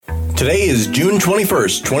Today is June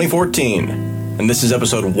 21st, 2014, and this is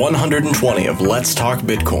episode 120 of Let's Talk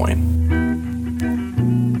Bitcoin.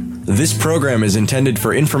 This program is intended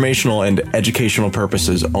for informational and educational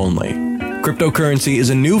purposes only. Cryptocurrency is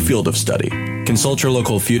a new field of study. Consult your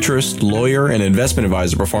local futurist, lawyer, and investment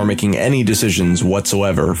advisor before making any decisions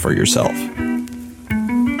whatsoever for yourself.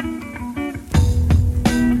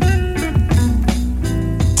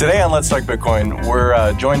 Today on Let's Talk Bitcoin,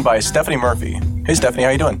 we're joined by Stephanie Murphy. Hey, Stephanie, how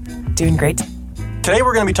you doing? Doing great. Today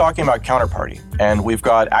we're going to be talking about Counterparty, and we've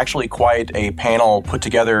got actually quite a panel put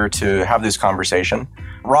together to have this conversation.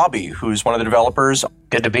 Robbie, who's one of the developers.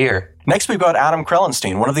 Good to be here. Next, we've got Adam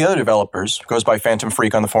Krellenstein, one of the other developers, goes by Phantom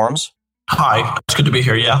Freak on the forums. Hi, it's good to be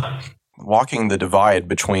here, yeah. Walking the divide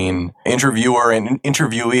between interviewer and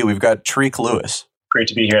interviewee, we've got Tariq Lewis. Great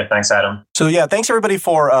to be here. Thanks, Adam. So yeah, thanks everybody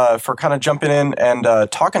for kind of jumping in and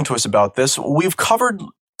talking to us about this. We've covered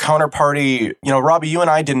Counterparty. You know, Robbie, you and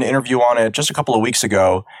I did an interview on it just a couple of weeks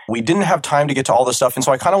ago. We didn't have time to get to all the stuff, and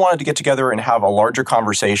so I kind of wanted to get together and have a larger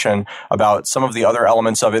conversation about some of the other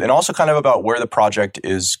elements of it, and also kind of about where the project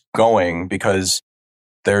is going, because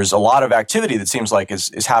there's a lot of activity that seems like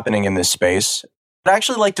is happening in this space. I'd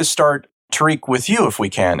actually like to start, Tariq, with you if we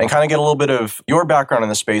can, and kind of get a little bit of your background in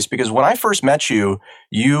the space, because when I first met you,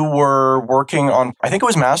 you were working on, I think it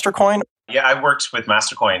was Mastercoin. Yeah, I worked with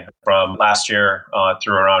Mastercoin from last year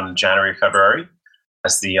through around January, February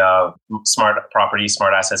as the smart property,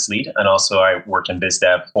 smart assets lead. And also I worked in biz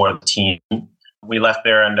dev for the team. We left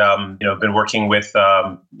there and, been working with,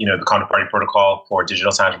 the Counterparty protocol for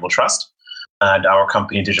digital tangible trust. And our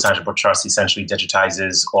company, Digital Tangible Trust, essentially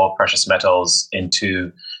digitizes all precious metals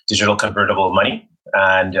into digital convertible money.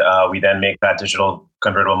 And we then make that digital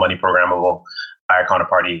convertible money programmable by our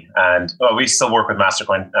Counterparty. And we still work with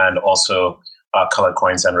Mastercoin and also Colored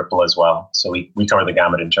Coins and Ripple as well. So we cover the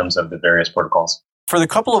gamut in terms of the various protocols. For the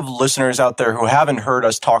couple of listeners out there who haven't heard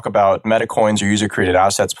us talk about metacoins or user-created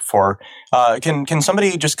assets before, can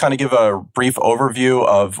somebody just kind of give a brief overview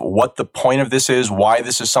of what the point of this is, why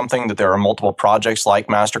this is something that there are multiple projects like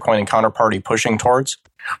Mastercoin and Counterparty pushing towards?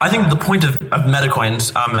 I think the point of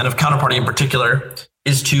metacoins, and of Counterparty in particular,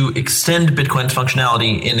 is to extend Bitcoin's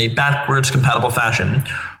functionality in a backwards compatible fashion,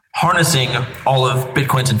 harnessing all of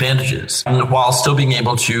Bitcoin's advantages, and while still being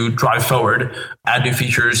able to drive forward, add new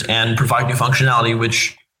features, and provide new functionality,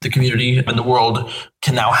 which the community and the world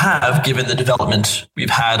can now have, given the development we've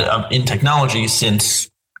had in technology since,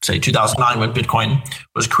 say, 2009, when Bitcoin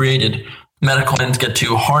was created. Metacoins get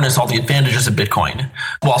to harness all the advantages of Bitcoin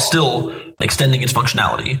while still extending its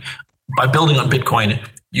functionality. By building on Bitcoin,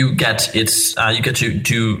 you get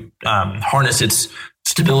to harness its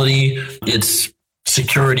stability, its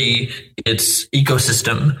security, its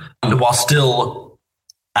ecosystem, while still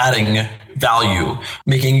adding value.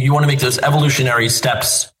 You want to make those evolutionary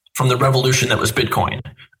steps from the revolution that was Bitcoin.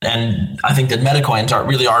 And I think that metacoins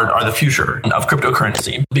are the future of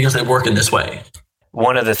cryptocurrency because they work in this way.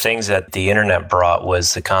 One of the things that the internet brought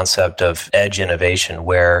was the concept of edge innovation,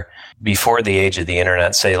 where before the age of the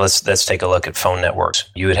internet, say, let's take a look at phone networks.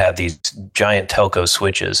 You would have these giant telco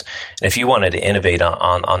switches. And if you wanted to innovate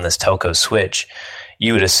on this telco switch,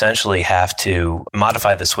 you would essentially have to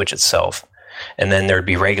modify the switch itself. And then there'd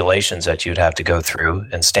be regulations that you'd have to go through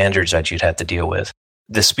and standards that you'd have to deal with.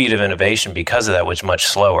 The speed of innovation because of that was much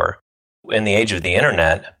slower. In the age of the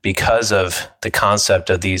internet, because of the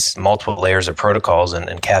concept of these multiple layers of protocols and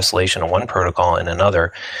encapsulation of one protocol in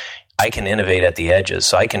another, I can innovate at the edges.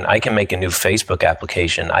 So I can make a new Facebook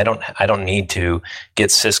application. I don't need to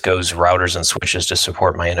get Cisco's routers and switches to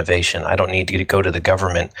support my innovation. I don't need to go to the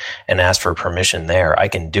government and ask for permission there. I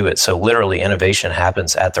can do it. So literally innovation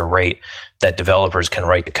happens at the rate that developers can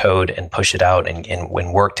write the code and push it out and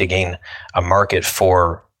work to gain a market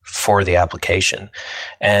for the application.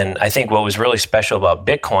 And I think what was really special about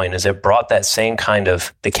Bitcoin is it brought that same kind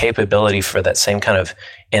of the capability for that same kind of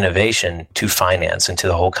innovation to finance and to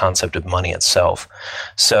the whole concept of money itself.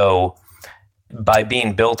 So by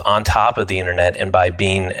being built on top of the internet and by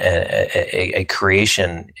being a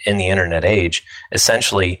creation in the internet age,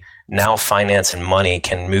 essentially now finance and money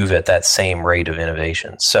can move at that same rate of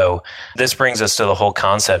innovation. So this brings us to the whole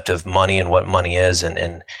concept of money and what money is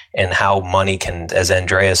and how money can, as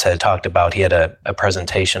Andreas had talked about, he had a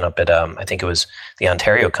presentation up at, I think it was the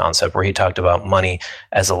Ontario concept, where he talked about money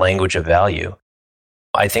as a language of value.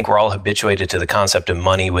 I think we're all habituated to the concept of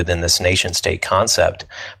money within this nation state concept,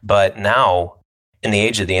 but now in the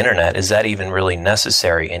age of the internet, is that even really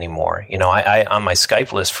necessary anymore? You know, I on my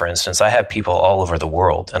Skype list, for instance, I have people all over the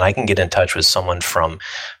world, and I can get in touch with someone from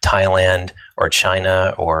Thailand or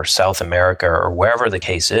China or South America or wherever the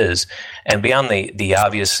case is. And beyond the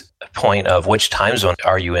obvious point of which time zone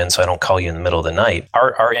are you in, so I don't call you in the middle of the night,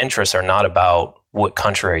 our interests are not about what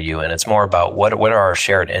country are you in. It's more about what are our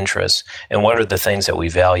shared interests and what are the things that we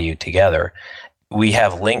value together. We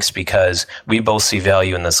have links because we both see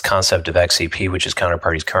value in this concept of XCP, which is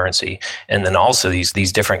Counterparty's currency. And then also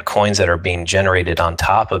these different coins that are being generated on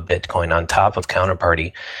top of Bitcoin, on top of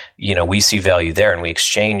Counterparty. We see value there and we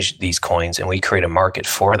exchange these coins and we create a market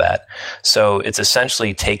for that. So it's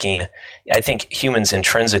essentially I think humans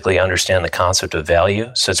intrinsically understand the concept of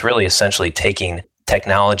value. So it's really essentially taking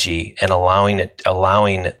technology and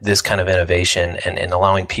allowing this kind of innovation and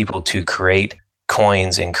allowing people to create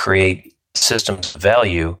coins and create systems of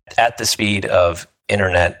value at the speed of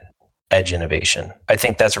internet edge innovation. I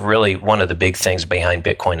think that's really one of the big things behind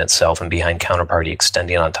Bitcoin itself and behind Counterparty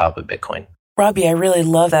extending on top of Bitcoin. Robbie, I really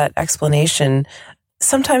love that explanation.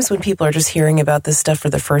 Sometimes when people are just hearing about this stuff for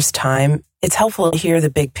the first time, it's helpful to hear the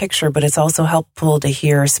big picture, but it's also helpful to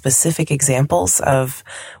hear specific examples of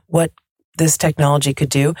what this technology could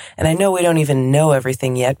do. And I know we don't even know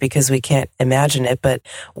everything yet because we can't imagine it, but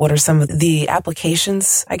what are some of the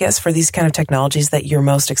applications, I guess, for these kind of technologies that you're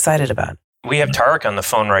most excited about? We have Tarek on the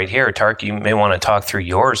phone right here. Tarek, you may want to talk through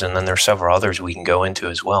yours, and then there's several others we can go into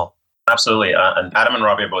as well. Absolutely. And Adam and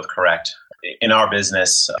Robbie are both correct. In our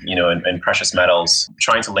business, in precious metals,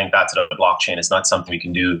 trying to link that to the blockchain is not something we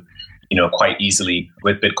can do quite easily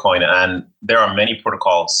with Bitcoin. And there are many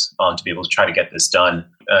protocols to be able to try to get this done.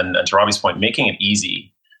 And to Robbie's point, making it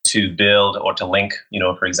easy to build or to link,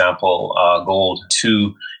 for example, gold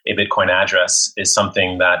to a Bitcoin address is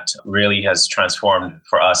something that really has transformed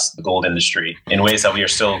for us, the gold industry, in ways that we are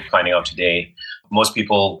still finding out today. Most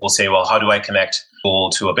people will say, well, how do I connect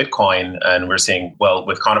gold to a Bitcoin? And we're saying, well,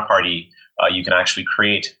 with Counterparty, you can actually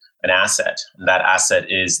create an asset. And that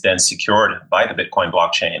asset is then secured by the Bitcoin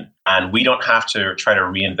blockchain. And we don't have to try to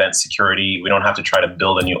reinvent security. We don't have to try to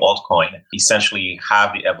build a new altcoin. Essentially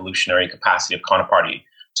have the evolutionary capacity of Counterparty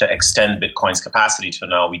to extend Bitcoin's capacity to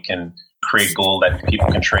now we can create gold that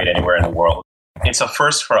people can trade anywhere in the world. It's a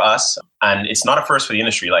first for us, and it's not a first for the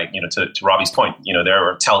industry. Like, to Robbie's point, there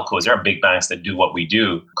are telcos, there are big banks that do what we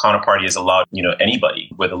do. Counterparty has allowed,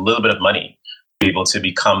 anybody with a little bit of money able to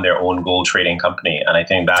become their own gold trading company. And I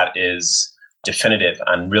think that is definitive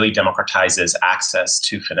and really democratizes access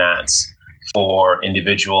to finance for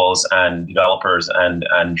individuals and developers and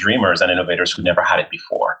dreamers and innovators who never had it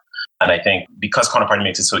before. And I think because Counterparty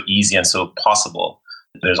makes it so easy and so possible,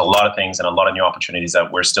 there's a lot of things and a lot of new opportunities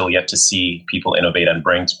that we're still yet to see people innovate and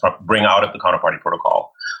bring out of the Counterparty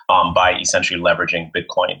protocol by essentially leveraging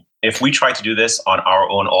Bitcoin. If we try to do this on our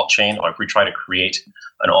own altchain, or if we try to create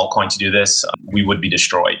an altcoin to do this, we would be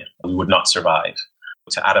destroyed. We would not survive.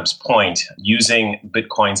 To Adam's point, using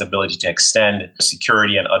Bitcoin's ability to extend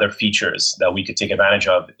security and other features that we could take advantage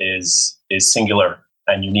of is singular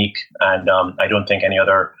and unique. And I don't think any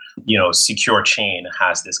other secure chain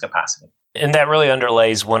has this capacity. And that really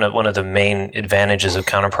underlays one of the main advantages of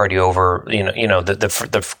Counterparty over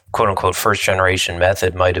the quote unquote first generation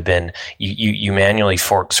method might have been you manually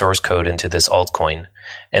fork source code into this altcoin,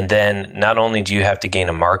 and then not only do you have to gain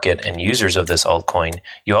a market and users of this altcoin,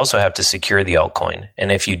 you also have to secure the altcoin. And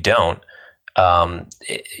if you don't, there's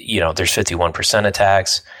 51%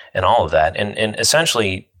 attacks and all of that, and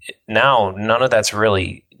essentially now none of that's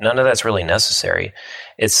really necessary.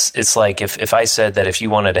 It's like if I said that if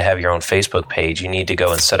you wanted to have your own Facebook page, you need to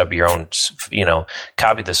go and set up your own,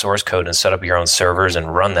 copy the source code and set up your own servers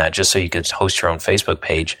and run that just so you could host your own Facebook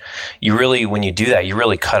page. You really, when you do that, you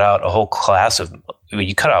really cut out a whole class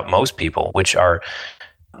you cut out most people, which are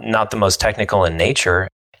not the most technical in nature.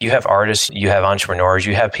 You have artists, you have entrepreneurs,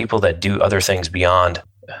 you have people that do other things beyond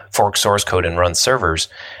fork source code and run servers.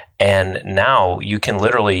 And now you can go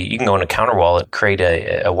into Counter Wallet, create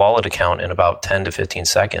a wallet account in about 10 to 15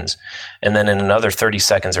 seconds. And then in another 30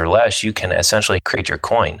 seconds or less, you can essentially create your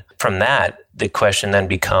coin. From that, the question then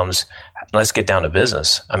becomes, let's get down to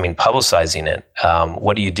business. I mean, publicizing it.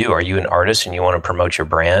 What do you do? Are you an artist and you want to promote your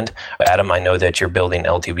brand? Adam, I know that you're building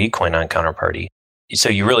LTB coin on Counterparty. So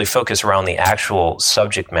you really focus around the actual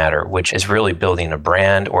subject matter, which is really building a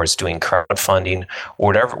brand, or it's doing crowdfunding,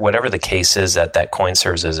 or whatever the case is that coin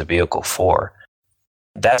serves as a vehicle for.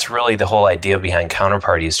 That's really the whole idea behind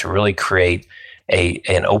Counterparty, is to really create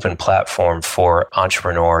an open platform for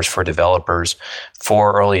entrepreneurs, for developers,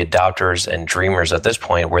 for early adopters and dreamers at this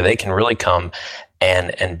point, where they can really come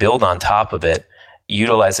and build on top of it,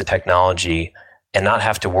 utilize the technology, and not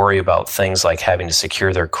have to worry about things like having to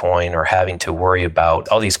secure their coin or having to worry about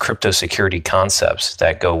all these crypto security concepts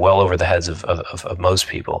that go well over the heads of most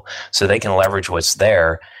people. So they can leverage what's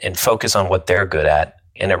there and focus on what they're good at.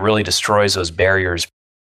 And it really destroys those barriers.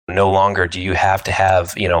 No longer do you have to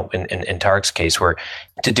have, in Tarik's case, where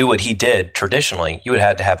to do what he did traditionally, you would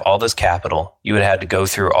have to have all this capital. You would have to go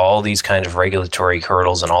through all these kinds of regulatory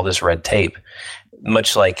hurdles and all this red tape.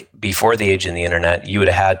 Much like before the age of the internet, you would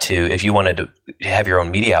have had to, if you wanted to have your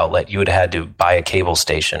own media outlet, you would have had to buy a cable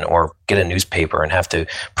station or get a newspaper and have to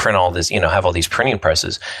print all this, have all these printing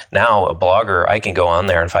presses. Now, a blogger, I can go on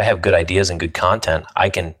there, and if I have good ideas and good content,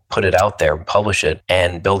 I can put it out there, publish it,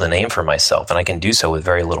 and build a name for myself. And I can do so with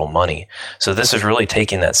very little money. So this is really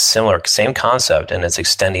taking that same concept, and it's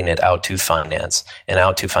extending it out to finance and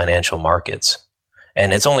out to financial markets.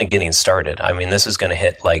 And it's only getting started. I mean, this is going to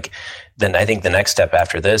hit then I think the next step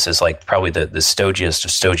after this is probably the stogiest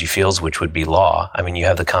of stogie fields, which would be law. I mean, you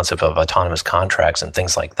have the concept of autonomous contracts and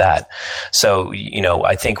things like that. So,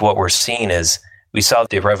 I think what we're seeing is we saw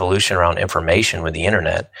the revolution around information with the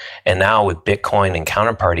internet. And now with Bitcoin and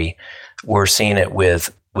counterparty, we're seeing it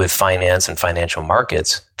with finance and financial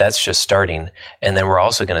markets. That's just starting. And then we're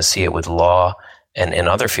also going to see it with law and in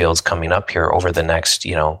other fields coming up here over the next,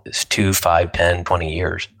 2, 5, 10, 20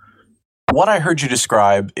 years. What I heard you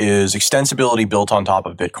describe is extensibility built on top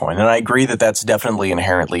of Bitcoin. And I agree that that's definitely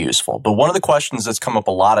inherently useful. But one of the questions that's come up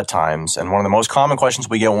a lot of times, and one of the most common questions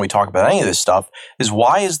we get when we talk about any of this stuff, is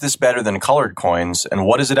why is this better than colored coins? And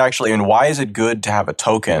what is it actually, and why is it good to have a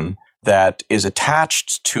token that is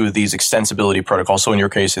attached to these extensibility protocols? So in your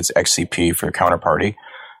case, it's XCP for counterparty.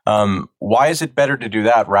 Why is it better to do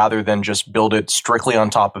that rather than just build it strictly on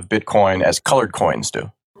top of Bitcoin as colored coins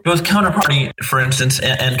do? Both counterparty, for instance,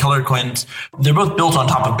 and colored coins, they're both built on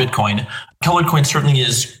top of Bitcoin. Colored coin certainly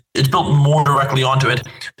it's built more directly onto it.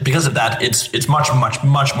 Because of that, it's much, much,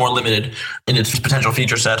 much more limited in its potential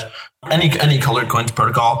feature set. Any colored coins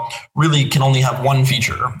protocol really can only have one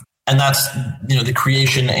feature, and that's the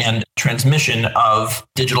creation and transmission of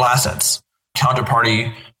digital assets.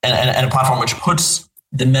 Counterparty and a platform which puts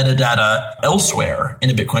the metadata elsewhere in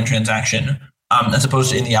a Bitcoin transaction, as opposed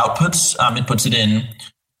to in the outputs. It puts it in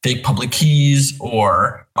fake public keys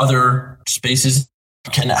or other spaces,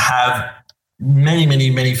 can have many, many,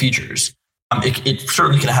 many features. It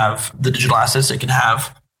certainly can have the digital assets. It can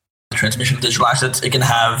have the transmission of digital assets. It can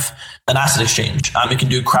have an asset exchange. It can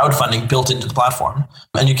do crowdfunding built into the platform.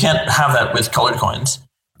 And you can't have that with colored coins.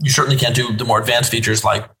 You certainly can't do the more advanced features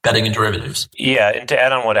like betting and derivatives. Yeah, and to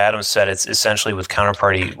add on what Adam said, it's essentially with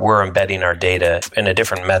counterparty, we're embedding our data in a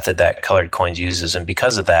different method that colored coins uses. And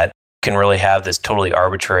because of that, can really have this totally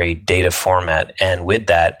arbitrary data format. And with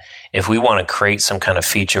that, if we want to create some kind of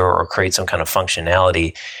feature or create some kind of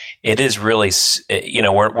functionality, it is really,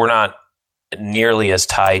 we're not nearly as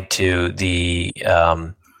tied to the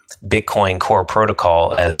Bitcoin core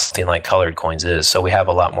protocol as something like colored coins is. So we have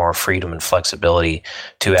a lot more freedom and flexibility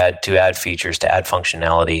to add features, to add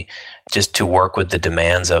functionality, just to work with the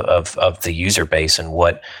demands of the user base and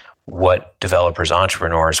what developers,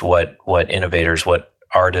 entrepreneurs, what innovators, what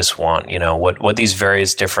artists want, what these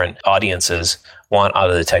various different audiences want out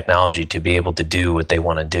of the technology to be able to do what they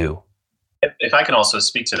want to do. If I can also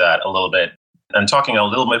speak to that a little bit, I'm talking a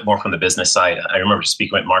little bit more from the business side. I remember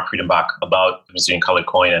speaking with Mark Friedenbach about doing colored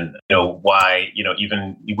coin and why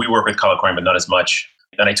even we work with colored coin, but not as much.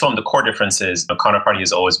 And I told him the core difference is counterparty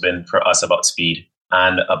has always been for us about speed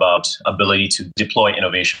and about ability to deploy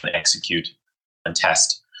innovation and execute and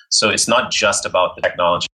test. So it's not just about the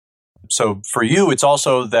technology. So for you, it's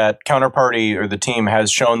also that counterparty or the team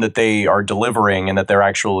has shown that they are delivering and that they're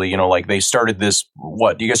actually, they started this,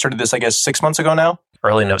 you guys started this, I guess, 6 months ago now?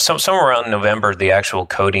 Somewhere around November, the actual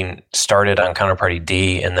coding started on Counterparty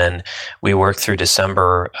D, and then we worked through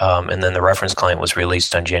December, and then the reference client was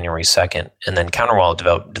released on January 2nd. And then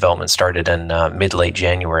Counterwallet development started in mid-late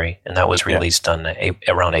January, and that was released on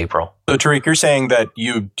around April. So Tarik, you're saying that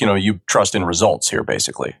you trust in results here,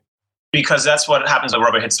 basically. Because that's what happens when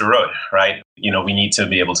rubber hits the road, right? We need to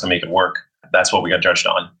be able to make it work. That's what we got judged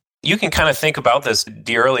on. You can kind of think about this,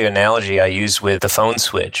 the early analogy I used with the phone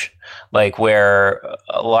switch, like where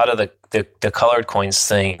a lot of the colored coins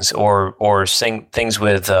things or things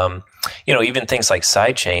with, even things like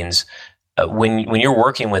side chains, when you're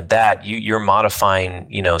working with that, you're modifying,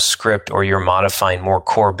 script, or you're modifying more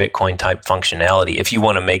core Bitcoin type functionality if you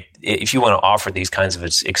want to offer these kinds of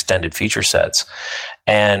extended feature sets.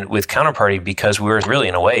 And with Counterparty, because we're really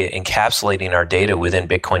in a way encapsulating our data within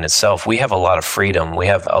Bitcoin itself, we have a lot of freedom. We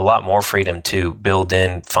have a lot more freedom to build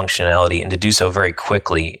in functionality and to do so very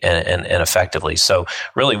quickly and effectively. So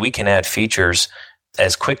really, we can add features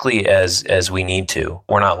as quickly as we need to.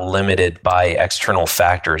 We're not limited by external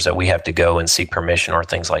factors that we have to go and seek permission or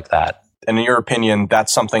things like that. And in your opinion,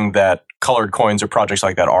 that's something that colored coins or projects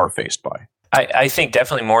like that are faced by? I think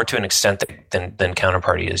definitely more to an extent than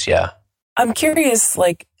Counterparty is, yeah. I'm curious,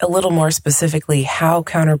 like a little more specifically, how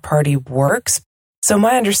Counterparty works. So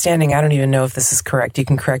my understanding, I don't even know if this is correct. You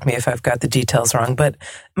can correct me if I've got the details wrong, but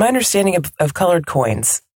my understanding of colored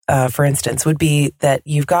coins, for instance, would be that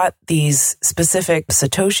you've got these specific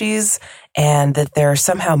Satoshis and that they're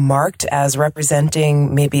somehow marked as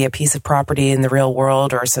representing maybe a piece of property in the real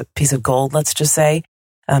world or a piece of gold, let's just say.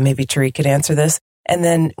 Maybe Tariq could answer this. And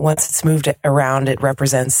then once it's moved around, it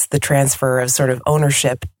represents the transfer of sort of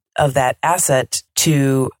ownership of that asset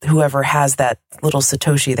to whoever has that little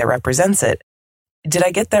Satoshi that represents it. Did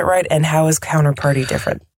I get that right? And how is Counterparty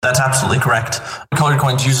different? That's absolutely correct. Colored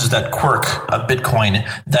Coins uses that quirk of Bitcoin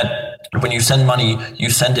that when you send money,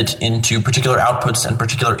 you send it into particular outputs and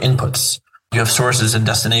particular inputs. You have sources and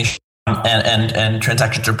destination, and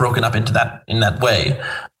transactions are broken up into that in that way.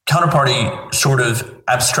 Counterparty sort of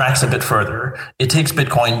abstracts a bit further. It takes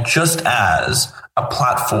Bitcoin just as a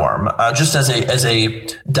platform, just as a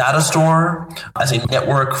data store, as a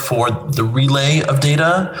network for the relay of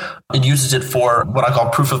data. It uses it for what I call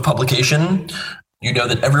proof of publication. You know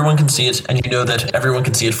that everyone can see it, and you know that everyone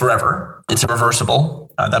can see it forever. It's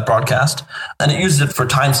reversible, that broadcast. And it uses it for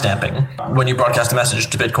timestamping. When you broadcast a message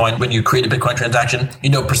to Bitcoin, when you create a Bitcoin transaction, you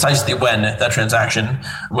know precisely when that transaction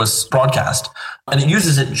was broadcast. And it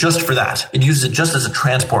uses it just for that. It uses it just as a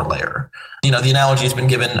transport layer. You know, the analogy has been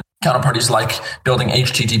given, counterparties like building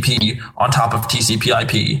HTTP on top of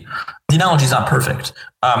TCP/IP. The analogy is not perfect,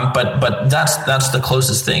 but that's the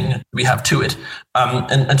closest thing we have to it.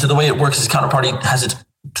 And so the way it works is Counterparty has its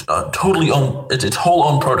its whole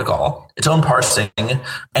own protocol, its own parsing,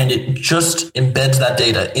 and it just embeds that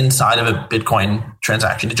data inside of a Bitcoin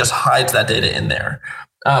transaction. It just hides that data in there.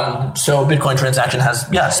 So a Bitcoin transaction has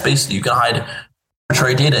space that you can hide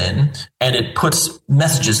arbitrary data in, and it puts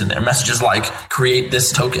messages in there. Messages like create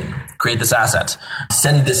this token, create this asset,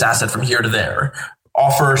 send this asset from here to there,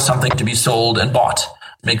 offer something to be sold and bought,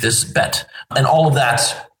 make this bet. And all of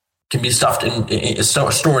that can be stored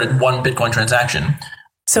in one Bitcoin transaction.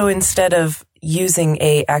 So instead of using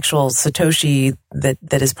a actual Satoshi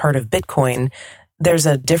that is part of Bitcoin, there's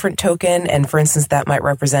a different token, and for instance, that might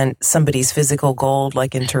represent somebody's physical gold,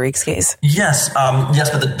 like in Tariq's case. Yes,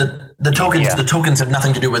 but the tokens have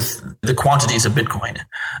nothing to do with the quantities of Bitcoin.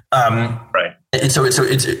 Right.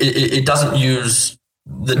 It doesn't use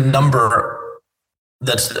the number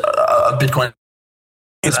that's a Bitcoin.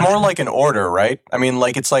 It's more like an order, right? I mean,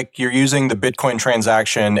 like it's like you're using the Bitcoin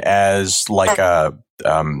transaction as like a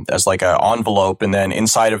envelope, and then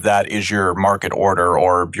inside of that is your market order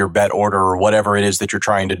or your bet order or whatever it is that you're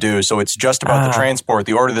trying to do. So it's just about the transport.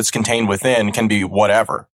 The order that's contained within can be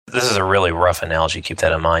whatever. This is a really rough analogy. Keep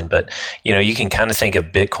that in mind. But you know, you can kind of think of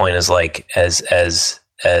Bitcoin as like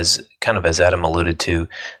as kind of as Adam alluded to,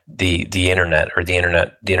 the internet or the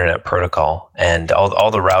internet protocol and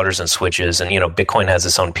all the routers and switches, and you know, Bitcoin has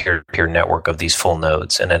its own peer-to-peer network of these full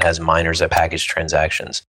nodes, and it has miners that package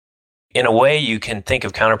transactions. In a way, you can think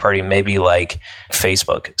of Counterparty maybe like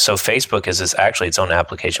Facebook. So Facebook is actually its own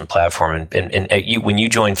application platform. And when you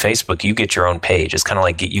join Facebook, you get your own page. It's kind of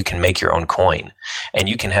like you can make your own coin, and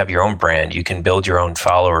you can have your own brand. You can build your own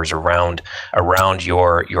followers around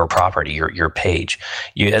your property, your page.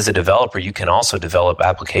 You, as a developer, you can also develop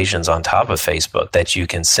applications on top of Facebook that you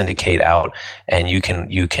can syndicate out, and you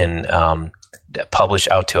can publish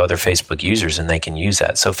out to other Facebook users, and they can use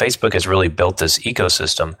that. So Facebook has really built this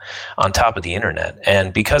ecosystem on top of the internet.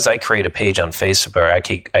 And because I create a page on Facebook, or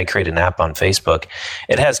I create an app on Facebook,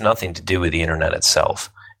 it has nothing to do with the internet itself.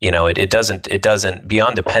 You know, it doesn't,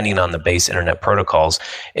 beyond depending on the base internet protocols,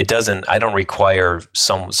 I don't require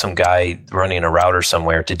some guy running a router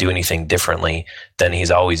somewhere to do anything differently than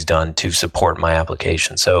he's always done to support my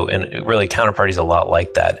application. So, and really Counterparty is a lot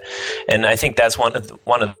like that. And I think that's one of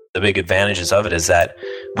the big advantages of it is that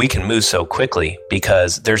we can move so quickly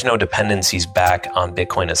because there's no dependencies back on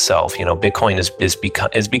Bitcoin itself. You know, Bitcoin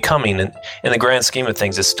is becoming, in the grand scheme of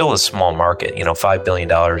things, it's still a small market. You know, $5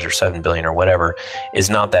 billion or $7 billion or whatever is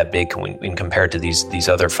not that big when compared to these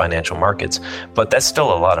other financial markets, but that's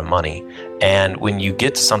still a lot of money. And when you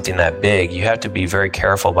get to something that big, you have to be very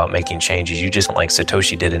careful about making changes. You just, like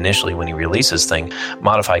Satoshi did initially when he released this thing,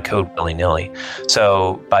 modify code willy-nilly.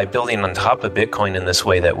 So by building on top of Bitcoin in this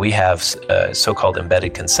way that we have a so-called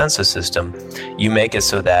embedded consensus system, you make it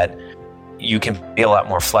so that you can be a lot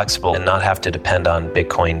more flexible and not have to depend on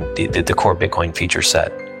Bitcoin, the core Bitcoin feature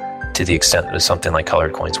set, to the extent that something like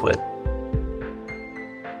colored coins would.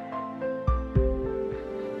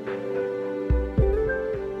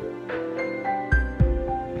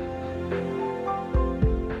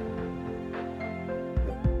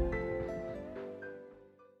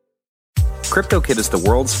 CryptoKit is the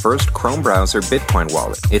world's first Chrome browser Bitcoin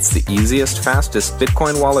wallet. It's the easiest, fastest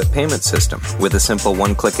Bitcoin wallet payment system. With a simple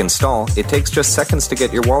one-click install, it takes just seconds to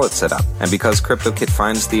get your wallet set up. And because CryptoKit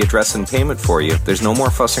finds the address and payment for you, there's no more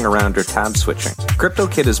fussing around or tab switching.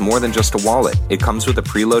 CryptoKit is more than just a wallet. It comes with a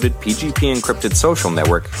preloaded PGP encrypted social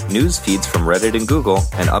network, news feeds from Reddit and Google,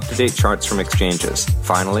 and up-to-date charts from exchanges.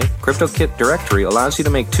 Finally, CryptoKit Directory allows you to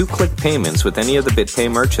make two-click payments with any of the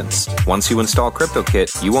BitPay merchants. Once you install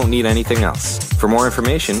CryptoKit, you won't need anything else. For more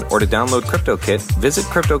information or to download CryptoKit, visit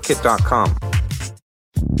CryptoKit.com.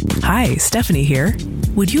 Hi, Stephanie here.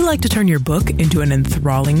 Would you like to turn your book into an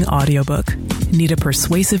enthralling audiobook? Need a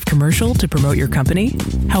persuasive commercial to promote your company?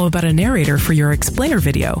 How about a narrator for your explainer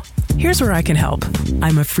video? Here's where I can help.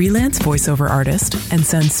 I'm a freelance voiceover artist, and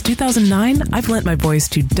since 2009, I've lent my voice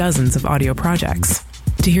to dozens of audio projects.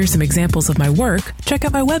 To hear some examples of my work, check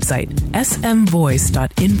out my website,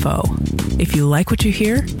 smvoice.info. If you like what you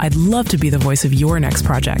hear, I'd love to be the voice of your next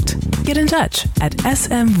project. Get in touch at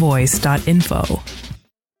smvoice.info.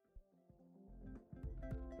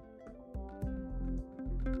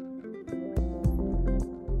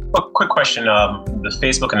 A quick question. The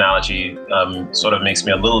Facebook analogy sort of makes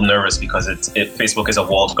me a little nervous because Facebook is a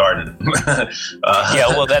walled garden. Yeah,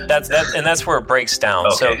 well, that's where it breaks down.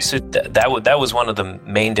 Okay. So that was one of the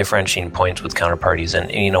main differentiating points with counterparties.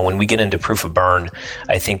 And when we get into proof of burn,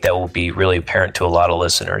 I think that will be really apparent to a lot of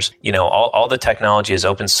listeners. All the technology is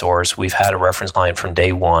open source. We've had a reference client from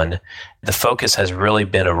day one. The focus has really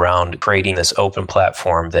been around creating this open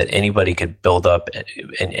platform that anybody could build up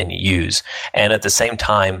and use, and at the same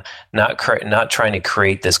time, not trying to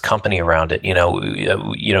create this company around it.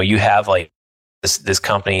 You have like this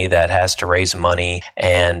company that has to raise money,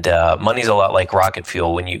 and money's a lot like rocket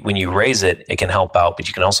fuel. When you raise it, it can help out, but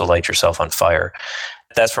you can also light yourself on fire.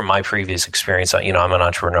 That's from my previous experience. I'm an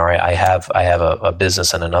entrepreneur. I have a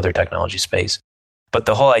business in another technology space. But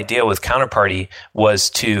the whole idea with Counterparty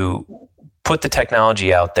was to put the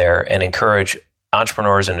technology out there and encourage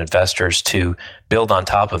entrepreneurs and investors to build on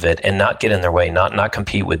top of it and not get in their way, not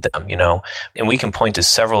compete with them, And we can point to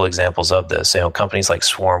several examples of this, companies like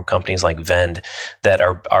Swarm, companies like Vend that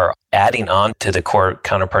are adding on to the core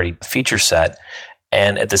Counterparty feature set,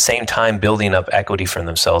 and at the same time building up equity for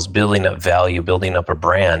themselves, building up value, building up a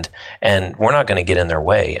brand. And we're not going to get in their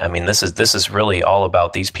way. I mean, this is really all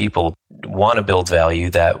about these people want to build value,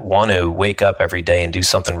 that want to wake up every day and do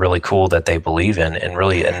something really cool that they believe in, and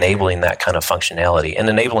really enabling that kind of functionality and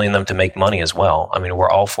enabling them to make money as well. I mean, we're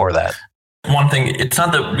all for that. One thing, it's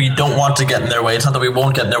not that we don't want to get in their way. It's not that we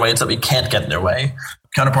won't get in their way. It's that we can't get in their way.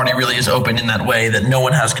 Counterparty really is open in that way that no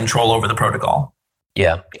one has control over the protocol.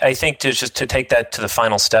 Yeah, I think to take that to the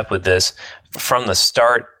final step with this, from the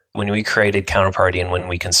start, when we created Counterparty and when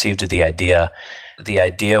we conceived of the idea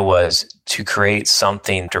was to create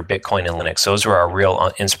something for Bitcoin and Linux. Those were our real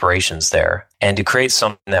inspirations there. And to create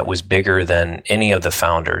something that was bigger than any of the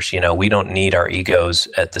founders. We don't need our egos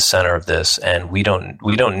at the center of this, and we don't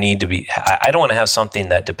need to be. I don't want to have something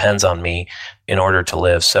that depends on me in order to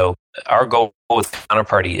live. So our goal with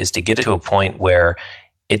Counterparty is to get it to a point where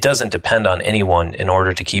it doesn't depend on anyone in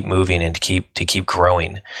order to keep moving and to keep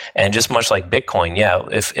growing. And just much like Bitcoin,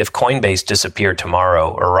 if Coinbase disappeared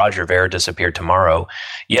tomorrow or Roger Ver disappeared tomorrow,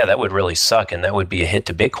 that would really suck, and that would be a hit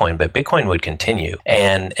to Bitcoin, but Bitcoin would continue.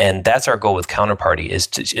 And that's our goal with Counterparty is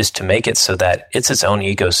to make it so that it's its own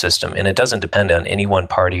ecosystem and it doesn't depend on any one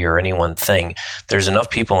party or any one thing. There's enough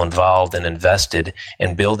people involved and invested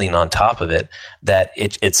in building on top of it that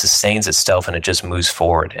it sustains itself and it just moves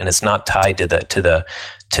forward. And it's not tied to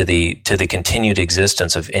the continued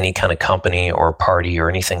existence of any kind of company or party or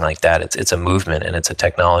anything like that. It's a movement and it's a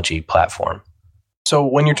technology platform. So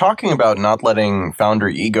when you're talking about not letting founder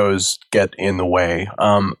egos get in the way,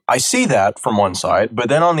 I see that from one side, but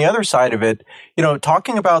then on the other side of it,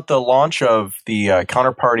 talking about the launch of the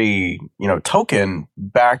Counterparty, token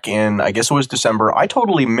back in, I guess it was December, I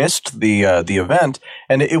totally missed the event,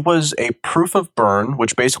 and it was a proof of burn,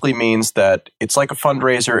 which basically means that it's like a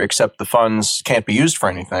fundraiser, except the funds can't be used for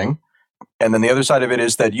anything. And then the other side of it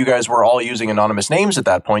is that you guys were all using anonymous names at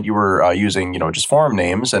that point. You were using, just forum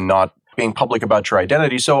names and not being public about your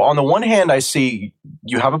identity. So on the one hand, I see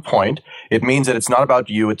you have a point. It means that it's not about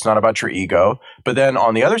you. It's not about your ego. But then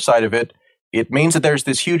on the other side of it, it means that there's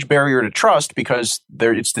this huge barrier to trust because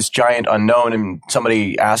it's this giant unknown and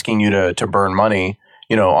somebody asking you to burn money,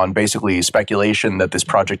 on basically speculation that this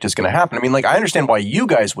project is going to happen. I mean, I understand why you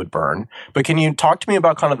guys would burn, but can you talk to me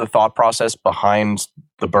about kind of the thought process behind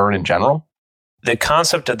the burn in general? The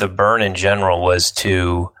concept of the burn in general was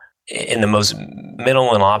to in the most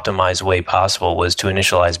minimal and optimized way possible was to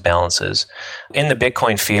initialize balances. In the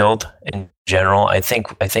Bitcoin field in general, I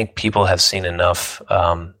think people have seen enough.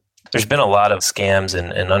 There's been a lot of scams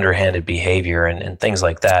and underhanded behavior and things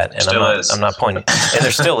like that. And I'm not pointing, and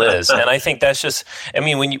there still is. And I think that's just, I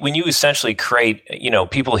mean, when you essentially create,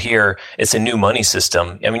 people hear it's a new money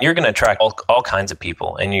system. I mean, you're going to attract all kinds of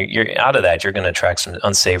people, and you're out of that, you're going to attract some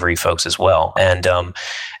unsavory folks as well. And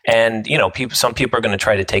some people are going to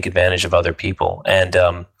try to take advantage of other people.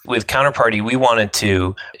 And with Counterparty, we wanted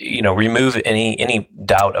to, remove any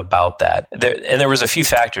doubt about that. There was a few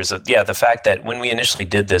factors. The fact that when we initially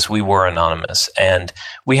did this, we were anonymous, and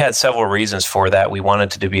we had several reasons for that. We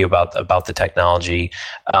wanted it to be about the technology.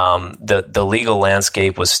 The legal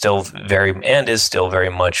landscape was still is still very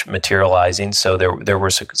much materializing. So there were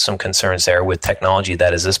some concerns there with technology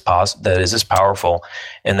that is this powerful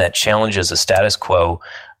and that challenges the status quo,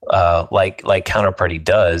 like Counterparty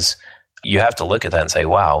does. You have to look at that and say,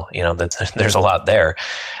 wow, there's a lot there.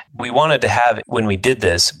 We wanted to have, when we did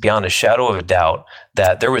this, beyond a shadow of a doubt,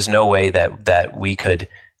 that there was no way that we could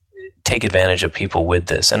take advantage of people with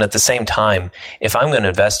this. And at the same time, if I'm going to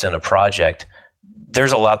invest in a project,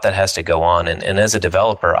 there's a lot that has to go on. And as a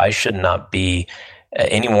developer, I should not be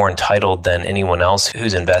any more entitled than anyone else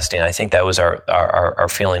who's investing. I think that was our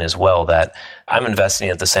feeling as well, that I'm investing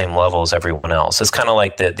at the same level as everyone else. It's kind of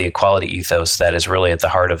like the equality ethos that is really at the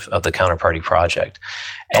heart of the Counterparty project.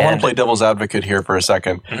 I want to play devil's advocate here for a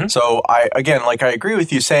second. Mm-hmm. So I agree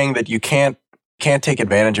with you saying that you can't take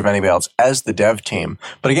advantage of anybody else as the dev team.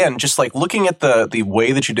 But again, just like looking at the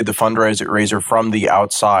way that you did the fundraiser from the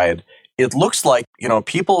outside, it looks like,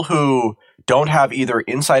 people who don't have either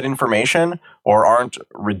inside information or aren't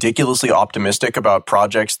ridiculously optimistic about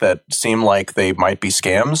projects that seem like they might be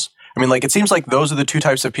scams. I mean, it seems like those are the two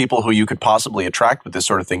types of people who you could possibly attract with this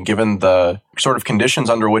sort of thing, given the sort of conditions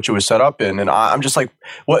under which it was set up in. And I'm just like,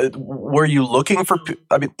 what were you looking for?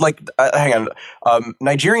 I mean, hang on,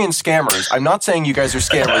 Nigerian scammers. I'm not saying you guys are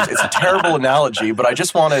scammers. It's a terrible analogy, but I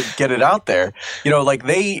just want to get it out there.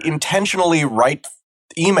 They intentionally write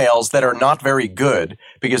emails that are not very good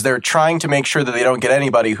because they're trying to make sure that they don't get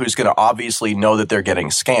anybody who's going to obviously know that they're getting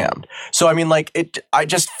scammed. So, I mean, I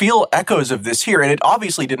just feel echoes of this here, and it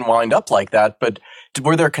obviously didn't wind up like that, but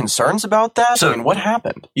were there concerns about that? So, I mean, what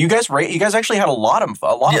happened? You guys actually had a lot of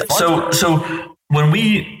fun. So when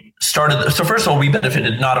we started, first of all, we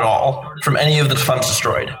benefited not at all from any of the funds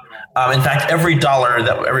destroyed. In fact, every dollar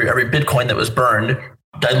every Bitcoin that was burned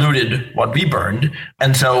diluted what we burned,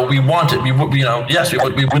 and so we would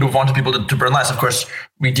have wanted people to burn less. Of course,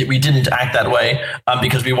 we didn't act that way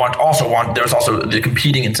because there was also the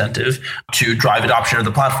competing incentive to drive adoption of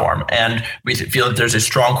the platform, and we feel that there's a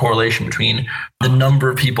strong correlation between the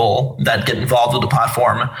number of people that get involved with the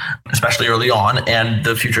platform, especially early on, and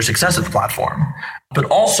the future success of the platform. But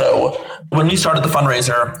also, when we started the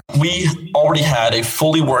fundraiser, we already had a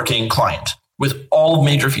fully working client with all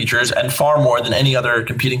major features and far more than any other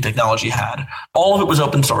competing technology had. All of it was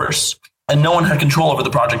open source, and no one had control over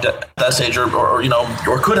the project at that stage, or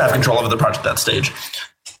could have control over the project at that stage.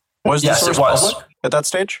 Was the source public at that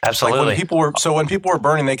stage? Absolutely. When people were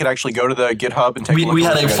burning, they could actually go to the GitHub and take a look. We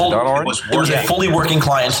had a fully working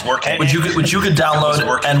client, which you could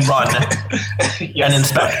download and run and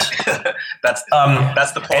inspect. That's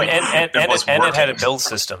the point. And it had a build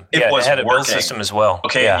system. It had a build system as well.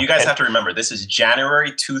 Okay, you guys have to remember, this is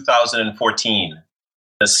January 2014.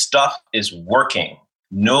 The stuff is working.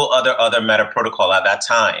 No other meta protocol at that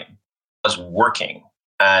time was working.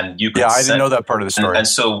 And you could I didn't know that part of the story. And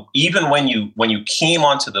so even when you came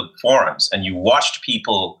onto the forums and you watched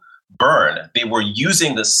people burn, they were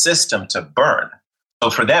using the system to burn.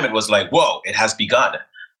 So for them, it was like, whoa, it has begun.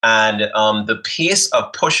 And the pace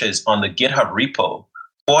of pushes on the GitHub repo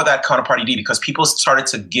for that Counterparty D, because people started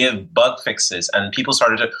to give bug fixes and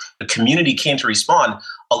the community came to respond.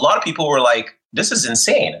 A lot of people were like, this is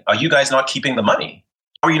insane. Are you guys not keeping the money?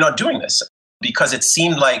 How are you not doing this? Because it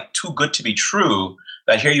seemed like too good to be true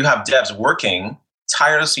that here you have devs working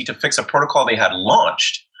tirelessly to fix a protocol they had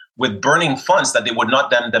launched with burning funds that they would not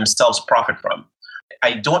then themselves profit from.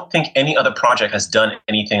 I don't think any other project has done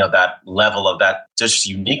anything of that level, of that just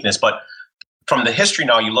uniqueness. But from the history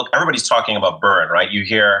now, you look, everybody's talking about burn, right? You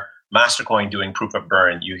hear Mastercoin doing proof of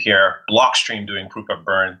burn. You hear Blockstream doing proof of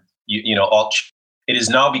burn. It has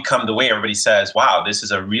now become the way everybody says, wow, this is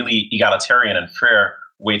a really egalitarian and fair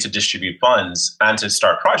way to distribute funds and to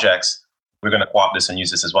start projects. We're going to co-opt this and use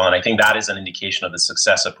this as well. And I think that is an indication of the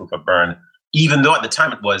success of proof of burn, even though at the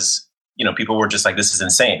time it was, people were just like, this is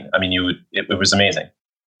insane. I mean, it was amazing.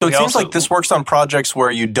 So it seems like this works on projects where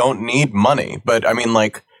you don't need money, but I mean,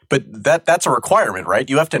 But that's a requirement, right?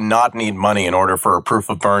 You have to not need money in order for a proof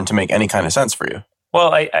of burn to make any kind of sense for you.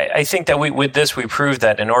 Well, I think that with this, we proved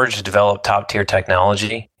that in order to develop top tier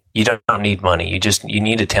technology, you don't need money. You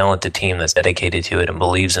need a talented team that's dedicated to it and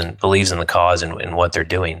believes in the cause and what they're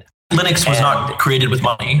doing. Linux was not created with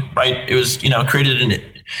money, right? It was, created in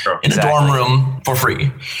a dorm room for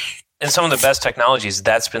free. And some of the best technologies,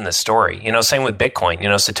 that's been the story. Same with Bitcoin.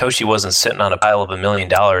 Satoshi wasn't sitting on a pile of $1 million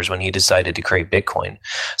when he decided to create Bitcoin.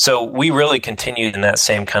 So we really continued in that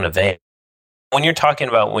same kind of vein. When you're talking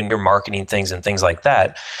about when you're marketing things and things like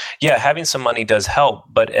that, yeah, having some money does help.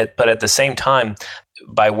 But at the same time,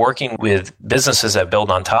 by working with businesses that build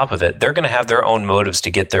on top of it, they're going to have their own motives to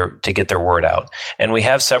get their word out. And we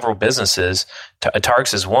have several businesses,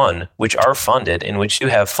 Tarx is one, which are funded, in which do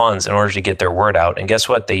have funds in order to get their word out. And guess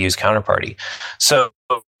what? They use Counterparty. So,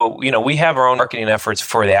 we have our own marketing efforts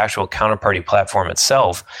for the actual Counterparty platform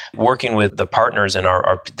itself, working with the partners and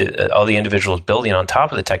all the individuals building on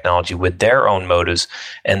top of the technology with their own motives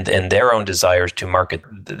and their own desires to market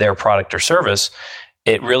their product or service.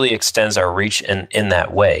 It really extends our reach in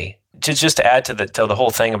that way. Just to add to the whole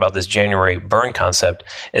thing about this January burn concept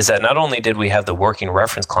is that not only did we have the working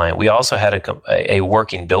reference client, we also had a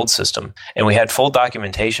working build system, and we had full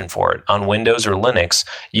documentation for it. On Windows or Linux,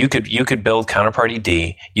 you could build Counterparty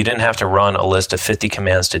D. You didn't have to run a list of 50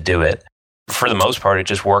 commands to do it. For the most part, it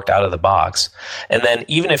just worked out of the box. And then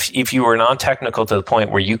even if you were non-technical to the point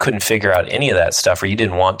where you couldn't figure out any of that stuff, or you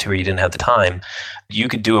didn't want to, or you didn't have the time, you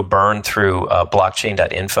could do a burn through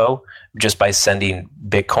blockchain.info just by sending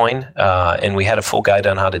Bitcoin. And we had a full guide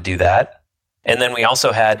on how to do that. And then we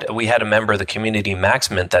also had a member of the community,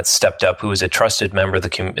 Maxmint, that stepped up, who was a trusted member of the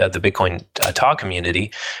Bitcoin Talk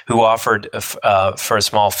community, who offered for a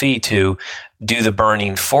small fee to do the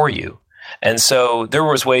burning for you. And so there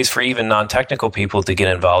was ways for even non-technical people to get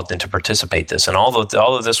involved and to participate this. And all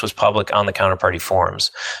of this was public on the Counterparty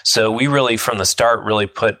forums. So we really, from the start, really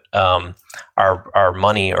put our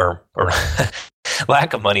money or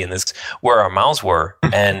lack of money in this where our mouths were,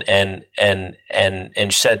 and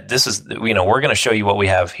said, this is, we're going to show you what we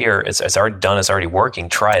have here. It's already done. It's already working.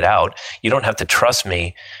 Try it out. You don't have to trust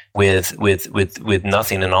me with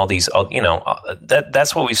nothing and all these,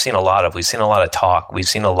 that's what we've seen a lot of. We've seen a lot of talk. We've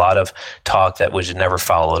seen a lot of talk that was never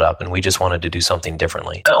followed up, and we just wanted to do something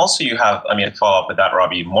differently. And also you have, to follow up with that,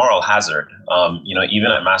 Robbie, moral hazard.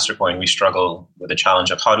 Even at Mastercoin, we struggle with the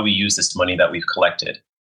challenge of how do we use this money that we've collected?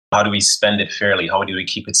 How do we spend it fairly? How do we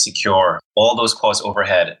keep it secure? All those costs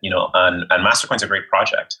overhead, and Mastercoin's a great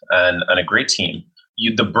project and a great team.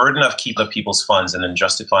 The burden of keeping people's funds and then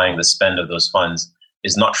justifying the spend of those funds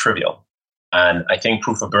is not trivial. And I think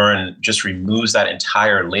Proof of Burn just removes that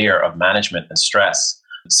entire layer of management and stress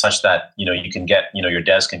such that, you can get, your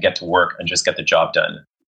devs can get to work and just get the job done.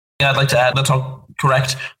 Yeah, I'd like to add, that's all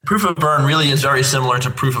correct. Proof of Burn really is very similar to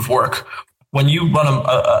proof of work. When you run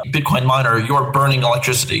a Bitcoin miner, you're burning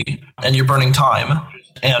electricity and you're burning time,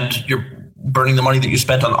 and you're burning the money that you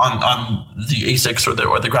spent on the ASICs or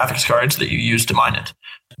the graphics cards that you use to mine it.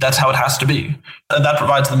 That's how it has to be. And that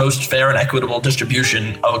provides the most fair and equitable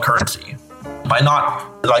distribution of a currency. By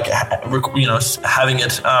not having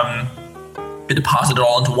it be deposited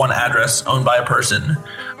all into one address owned by a person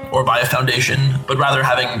or by a foundation, but rather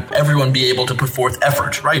having everyone be able to put forth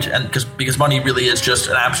effort, right? And because money really is just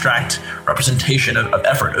an abstract representation of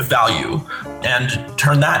effort, of value, and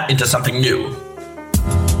turn that into something new.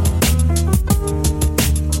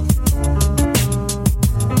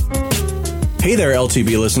 Hey there,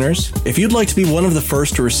 LTB listeners. If you'd like to be one of the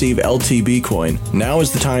first to receive LTB coin, now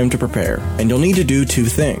is the time to prepare, and you'll need to do two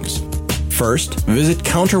things. First, visit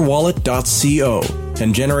counterwallet.co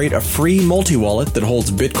and generate a free multi-wallet that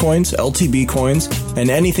holds Bitcoins, LTB coins, and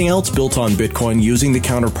anything else built on Bitcoin using the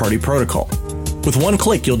Counterparty protocol. With one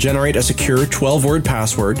click, you'll generate a secure 12-word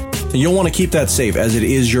password, and you'll want to keep that safe as it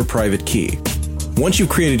is your private key. Once you've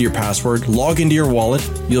created your password, log into your wallet.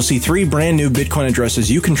 You'll see 3 brand new Bitcoin addresses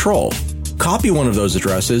you control. Copy one of those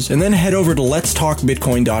addresses, and then head over to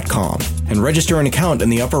letstalkbitcoin.com and register an account in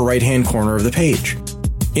the upper right-hand corner of the page.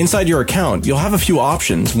 Inside your account, you'll have a few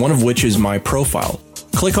options, one of which is My Profile.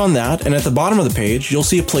 Click on that, and at the bottom of the page, you'll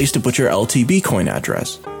see a place to put your LTB coin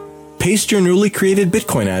address. Paste your newly created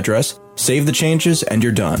Bitcoin address, save the changes, and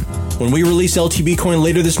you're done. When we release LTB coin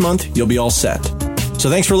later this month, you'll be all set. So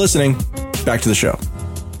thanks for listening. Back to the show.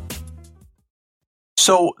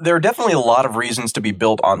 So there are definitely a lot of reasons to be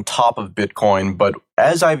built on top of Bitcoin, but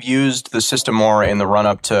as I've used the system more in the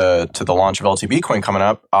run-up to the launch of LTB coin coming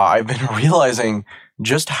up, I've been realizing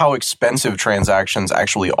just how expensive transactions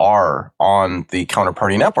actually are on the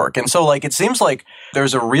Counterparty network. And so it seems like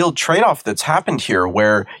there's a real trade-off that's happened here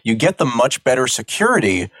where you get the much better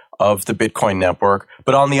security, of the Bitcoin network.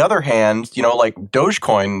 But on the other hand, like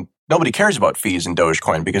Dogecoin, nobody cares about fees in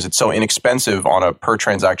Dogecoin because it's so inexpensive on a per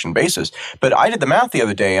transaction basis. But I did the math the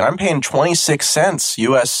other day and I'm paying 26 cents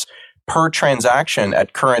US per transaction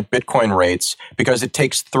at current Bitcoin rates because it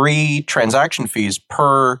takes 3 transaction fees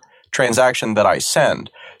per transaction that I send.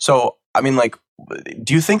 So, I mean, like,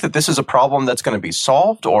 do you think that this is a problem that's going to be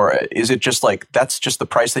solved, or is it just like that's just the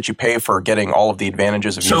price that you pay for getting all of the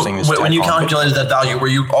advantages of using this? So when you calculated that value, were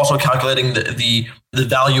you also calculating the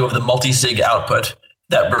value of the multi-sig output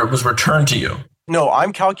that was returned to you? No,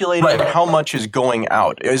 I'm calculating how much is going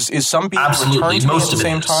out. Is some being returned to me at the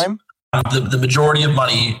same time? The majority of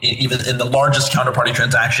money, even in the largest counterparty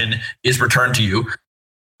transaction, is returned to you.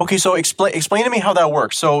 Okay, so explain to me how that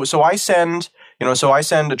works. So I send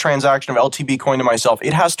a transaction of LTB coin to myself.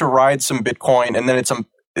 It has to ride some Bitcoin, and then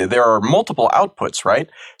there are multiple outputs, right?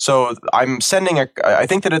 So I'm sending I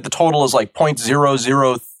think that the total is like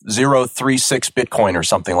 0.00036 Bitcoin or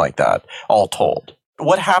something like that, all told.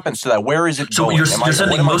 What happens to that? Where is it going? So you're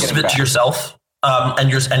sending most of it to yourself, and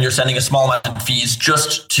you're sending a small amount of fees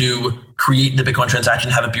just to create the Bitcoin transaction,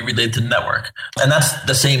 have it be relayed to the network. And that's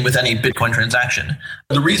the same with any Bitcoin transaction.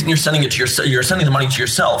 The reason you're sending it to you're sending the money to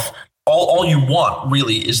yourself. All you want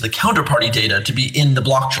really is the counterparty data to be in the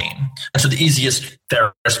blockchain. And so the easiest,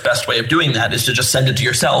 fairest, best way of doing that is to just send it to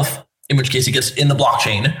yourself, in which case it gets in the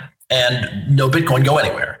blockchain and no Bitcoin go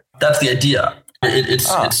anywhere. That's the idea. It's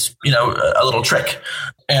a little trick,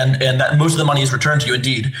 and that most of the money is returned to you.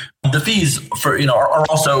 Indeed, the fees are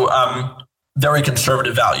also very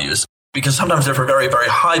conservative values, because sometimes they're for very, very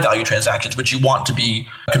high value transactions, which you want to be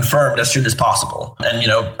confirmed as soon as possible. And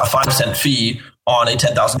a 5-cent fee on a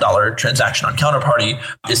 $10,000 transaction on Counterparty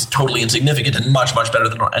is totally insignificant and much, much better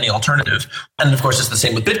than any alternative. And of course, it's the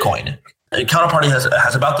same with Bitcoin. Counterparty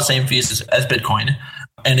has about the same fees as Bitcoin,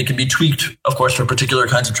 and it can be tweaked, of course, for particular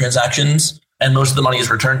kinds of transactions. And most of the money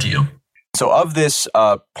is returned to you. So of this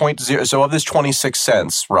of this 26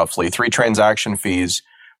 cents, roughly 3 transaction fees,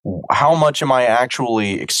 how much am I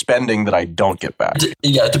actually expending that I don't get back?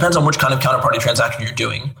 Yeah, it depends on which kind of counterparty transaction you're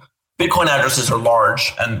doing. Bitcoin addresses are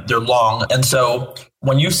large and they're long. And so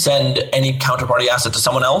when you send any counterparty asset to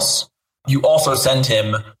someone else, you also send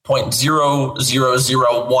him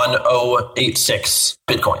 0.001086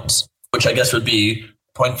 Bitcoins, which I guess would be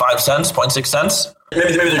 0.5 cents, 0.6 cents.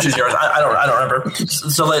 Maybe they're 2 zeros. I don't remember.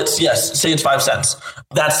 So say it's 5 cents.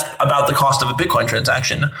 That's about the cost of a Bitcoin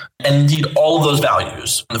transaction. And indeed, all of those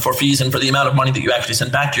values for fees and for the amount of money that you actually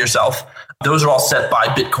send back to yourself, those are all set by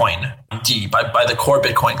Bitcoin D, by the core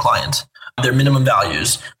Bitcoin client. Their minimum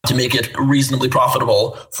values to make it reasonably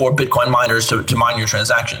profitable for Bitcoin miners to mine your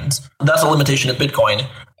transactions. That's a limitation of Bitcoin.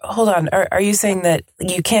 Hold on. Are you saying that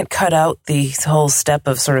you can't cut out the whole step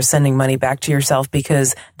of sort of sending money back to yourself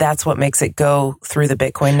because that's what makes it go through the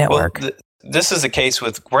Bitcoin network? Well, this is the case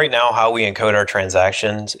with right now how we encode our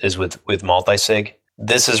transactions is with multisig.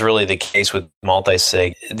 This is really the case with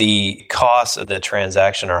multisig. The costs of the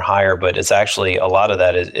transaction are higher, but it's actually a lot of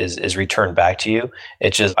that is returned back to you.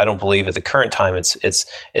 It's just I don't believe at the current time it's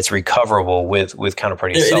recoverable with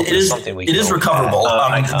Counterparty itself. It is recoverable. It is recoverable.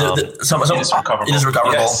 It is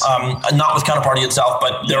recoverable. Yes. Not with Counterparty itself,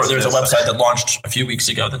 but there's a website that launched a few weeks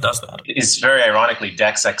ago that does that. It's very ironically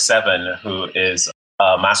DexX7, who is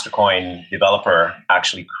a Mastercoin developer,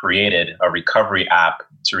 actually created a recovery app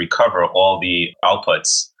to recover all the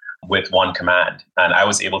outputs with one command. And I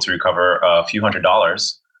was able to recover a few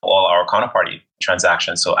 $100s, all our counterparty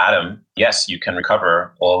transactions. So Adam, yes, you can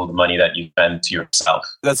recover all the money that you spend to yourself.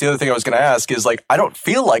 That's the other thing I was going to ask is I don't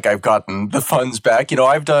feel like I've gotten the funds back.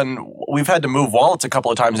 We've had to move wallets a couple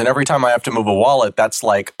of times, and every time I have to move a wallet, that's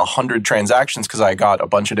like 100 transactions because I got a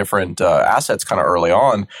bunch of different assets kind of early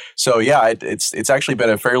on. So yeah, it's actually been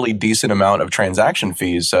a fairly decent amount of transaction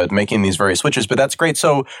fees making these various switches, but that's great.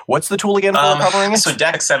 So what's the tool again for recovering it? So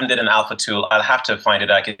DexX7 did an alpha tool. I'll have to find it.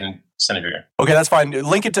 I can send it here. Okay, that's fine.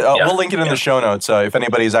 Link it to. We'll link it in the show notes. If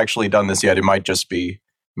anybody's actually done this yet, it might just be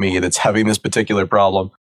me that's having this particular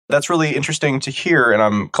problem. That's really interesting to hear, and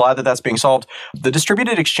I'm glad that that's being solved. The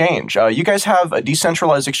distributed exchange. You guys have a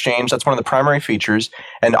decentralized exchange. That's one of the primary features,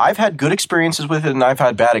 and I've had good experiences with it, and I've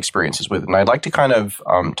had bad experiences with it, and I'd like to kind of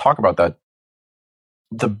talk about that.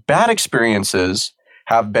 The bad experiences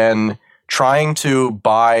have been trying to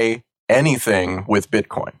buy anything with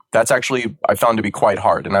Bitcoin. That's actually, I found to be quite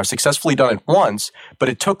hard. And I've successfully done it once, but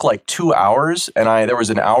it took like 2 hours and there was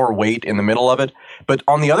an hour wait in the middle of it. But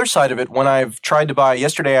on the other side of it, when I've tried to buy,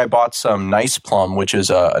 yesterday I bought some Nice Plum, which is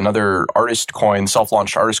another artist coin,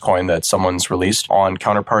 self-launched artist coin that someone's released on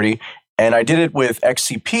Counterparty. And I did it with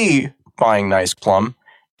XCP buying Nice Plum.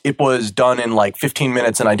 It was done in like 15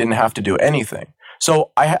 minutes and I didn't have to do anything.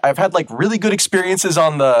 So I've had like really good experiences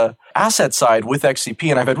on the asset side with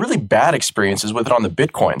XCP, and I've had really bad experiences with it on the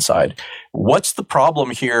Bitcoin side. What's the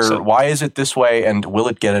problem here? So, why is it this way, and will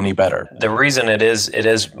it get any better? The reason it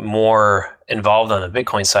is more involved on the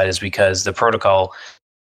Bitcoin side is because the protocol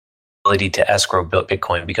ability to escrow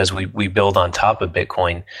Bitcoin, because we build on top of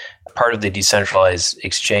Bitcoin. Part of the decentralized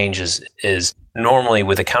exchange is normally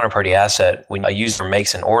with a counterparty asset, when a user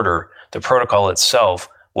makes an order, the protocol itself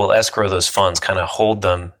will escrow those funds, kind of hold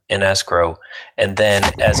them in escrow. And then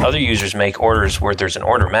as other users make orders where there's an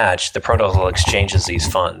order match, the protocol exchanges these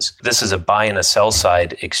funds. This is a buy and a sell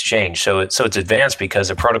side exchange. So it's advanced because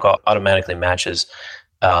the protocol automatically matches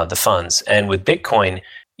the funds. And with Bitcoin,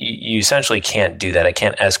 you essentially can't do that. I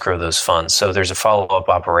can't escrow those funds. So there's a follow-up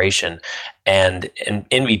operation. And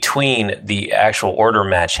in between the actual order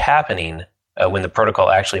match happening, when the protocol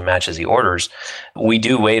actually matches the orders, we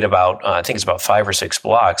do wait about, I think it's about 5 or 6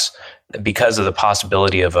 blocks because of the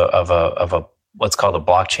possibility of a what's called a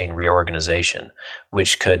blockchain reorganization,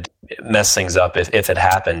 which could mess things up if it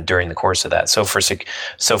happened during the course of that. So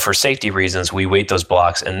for safety reasons, we wait those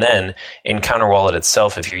blocks. And then in CounterWallet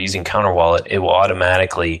itself, if you're using CounterWallet, it will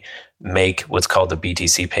automatically make what's called the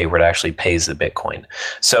BTC pay, where it actually pays the Bitcoin.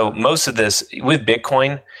 So most of this with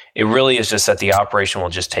Bitcoin, it really is just that the operation will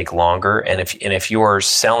just take longer. And if you're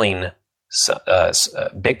selling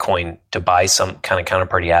Bitcoin to buy some kind of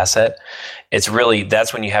counterparty asset, that's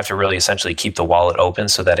when you have to really essentially keep the wallet open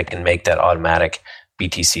so that it can make that automatic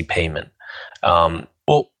BTC payment.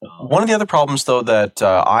 Well, one of the other problems, though, that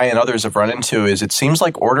I and others have run into is it seems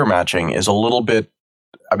like order matching is a little bit.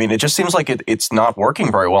 I mean, it just seems like it's not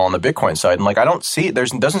working very well on the Bitcoin side, and like I don't see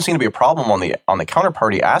doesn't seem to be a problem on the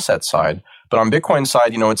counterparty asset side, but on Bitcoin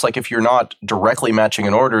side, it's like if you're not directly matching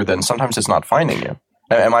an order, then sometimes it's not finding you.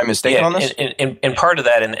 Am I mistaken on this? And part of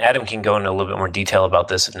that, and Adam can go into a little bit more detail about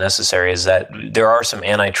this if necessary, is that there are some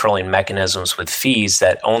anti-trolling mechanisms with fees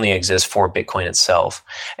that only exist for Bitcoin itself.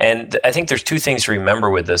 And I think there's 2 things to remember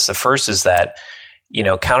with this. The first is that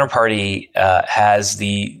Counterparty has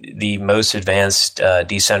the most advanced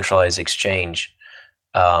decentralized exchange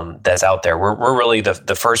that's out there. We're really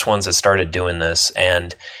the first ones that started doing this,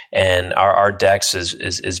 and our DEX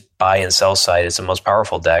is buy and sell side. It's the most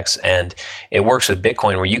powerful DEX, and it works with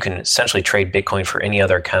Bitcoin, where you can essentially trade Bitcoin for any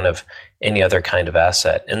other kind of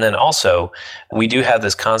asset. And then also we do have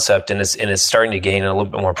this concept, and it's starting to gain a little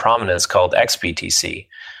bit more prominence, called XBTC.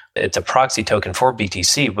 It's a proxy token for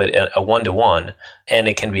BTC, but a 1-to-1, and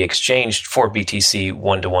it can be exchanged for BTC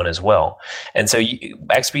 1-to-1 as well. And so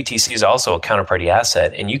XBTC is also a counterparty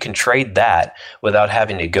asset, and you can trade that without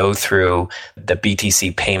having to go through the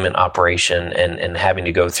BTC payment operation and having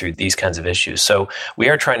to go through these kinds of issues. So we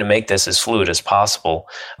are trying to make this as fluid as possible,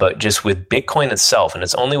 but just with Bitcoin itself, and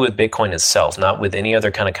it's only with Bitcoin itself, not with any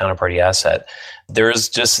other kind of counterparty asset, there's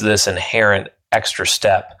just this inherent extra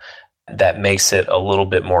step that makes it a little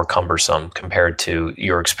bit more cumbersome compared to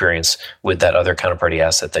your experience with that other counterparty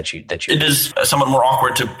asset that you. It is somewhat more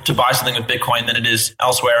awkward to buy something with Bitcoin than it is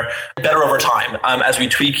elsewhere. Better over time as we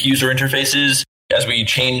tweak user interfaces, as we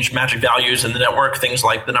change magic values in the network, things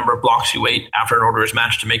like the number of blocks you wait after an order is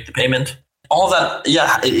matched to make the payment. All of that,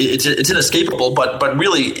 yeah, it's inescapable. But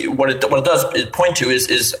really, what it does point to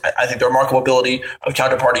is I think the remarkable ability of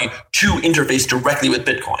Counterparty to interface directly with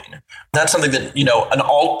Bitcoin. That's something that an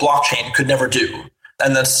alt blockchain could never do,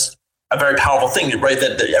 and that's a very powerful thing, right?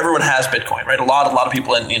 That everyone has Bitcoin, right? A lot of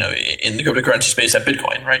people in the cryptocurrency space have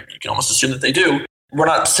Bitcoin, right? You can almost assume that they do. We're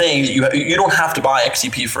not saying that you don't have to buy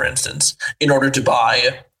XCP, for instance, in order to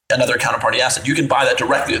buy another counterparty asset. You can buy that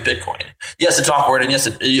directly with Bitcoin. Yes, it's awkward, and yes,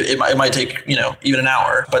 it might take even an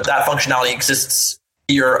hour, but that functionality exists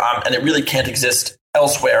here, and it really can't exist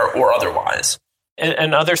elsewhere or otherwise.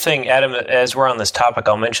 Another thing, Adam, as we're on this topic,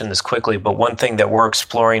 I'll mention this quickly, but one thing that we're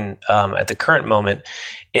exploring at the current moment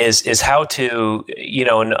is how to,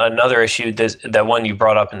 another issue that one you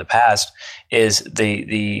brought up in the past is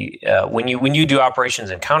the when you do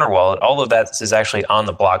operations in CounterWallet, all of that is actually on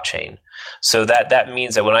the blockchain. So that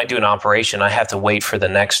means that when I do an operation, I have to wait for the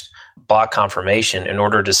next block confirmation in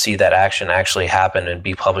order to see that action actually happen and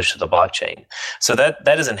be published to the blockchain. So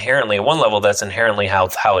that is inherently, at one level, that's inherently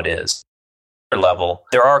how it is. Level,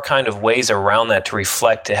 there are kind of ways around that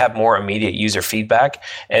to have more immediate user feedback,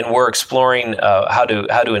 and we're exploring how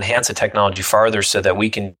to enhance the technology farther so that we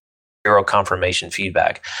can zero confirmation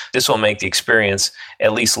feedback. This will make the experience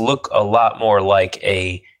at least look a lot more like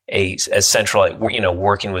a centralized,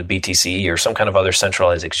 working with BTC or some kind of other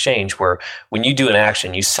centralized exchange, where when you do an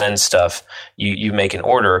action, you send stuff, you make an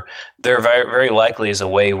order, there very, very likely is a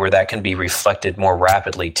way where that can be reflected more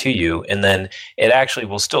rapidly to you. And then it actually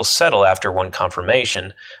will still settle after one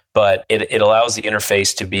confirmation, but it allows the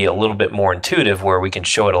interface to be a little bit more intuitive where we can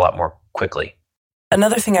show it a lot more quickly.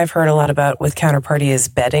 Another thing I've heard a lot about with Counterparty is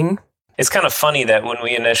betting. It's kind of funny that when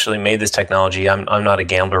we initially made this technology, I'm not a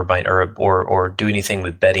gambler or do anything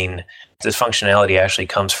with betting. This functionality actually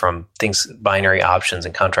comes from things, binary options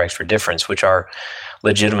and contracts for difference, which are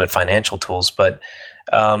legitimate financial tools, but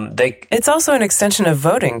it's also an extension of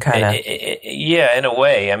voting, kind of. Yeah, in a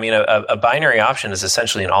way. I mean, a binary option is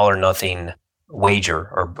essentially an all or nothing wager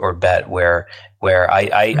or bet where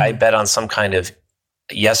I bet on some kind of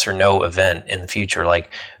yes or no event in the future,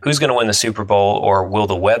 like who's going to win the Super Bowl, or will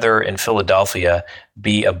the weather in Philadelphia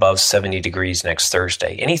be above 70 degrees next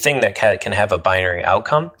Thursday? Anything that can have a binary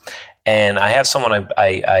outcome. And I have someone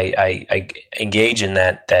I engage in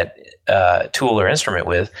that tool or instrument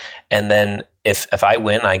with, and then if I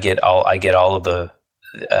win, I get all of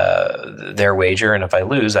their wager, and if I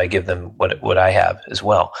lose, I give them what I have as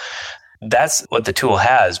well. That's what the tool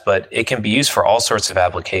has, but it can be used for all sorts of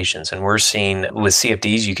applications. And we're seeing with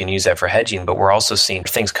CFDs, you can use that for hedging, but we're also seeing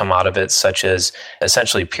things come out of it, such as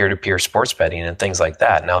essentially peer-to-peer sports betting and things like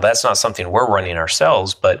that. Now, that's not something we're running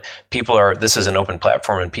ourselves, but this is an open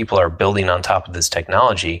platform and people are building on top of this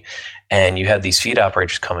technology. And you have these feed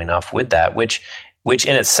operators coming off with that, which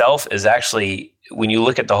in itself is actually, when you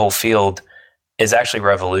look at the whole field, is actually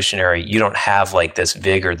revolutionary. You don't have like this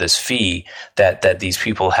VIG or this fee that these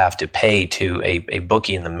people have to pay to a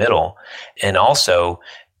bookie in the middle. And also,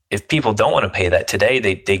 if people don't want to pay that today,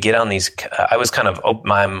 they get on these. I was kind of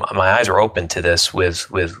my eyes were open to this with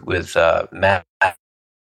Matt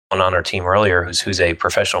on our team earlier, who's a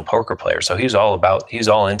professional poker player. So he's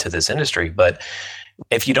all into this industry, but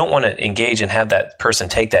if you don't want to engage and have that person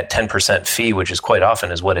take that 10% fee, which is quite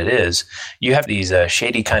often is what it is, you have these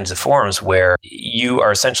shady kinds of forums where you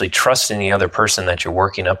are essentially trusting the other person that you're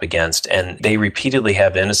working up against. And they repeatedly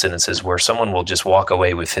have incidences where someone will just walk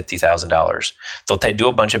away with $50,000. They'll do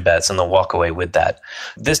a bunch of bets and they'll walk away with that.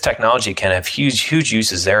 This technology can have huge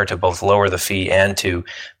uses there to both lower the fee and to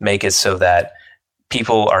make it so that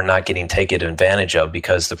people are not getting taken advantage of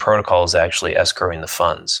because the protocol is actually escrowing the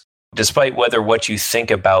funds. Despite whether what you think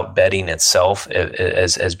about betting itself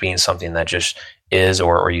as being something that just is,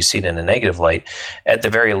 or you see it in a negative light, at the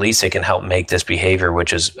very least, it can help make this behavior,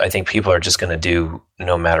 which is, I think people are just going to do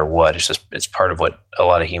no matter what. It's part of what a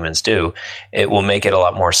lot of humans do. It will make it a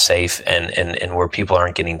lot more safe and where people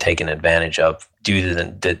aren't getting taken advantage of due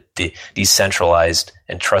to the decentralized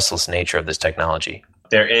and trustless nature of this technology.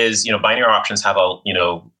 There is, binary options have a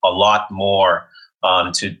lot more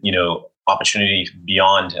to, opportunity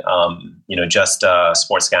beyond, just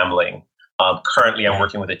sports gambling. Currently, I'm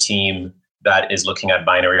working with a team that is looking at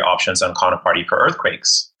binary options on counterparty for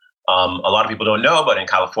earthquakes. A lot of people don't know, but in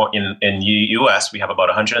California, in U.S., we have about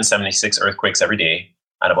 176 earthquakes every day,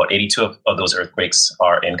 and about 82 of those earthquakes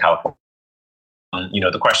are in California.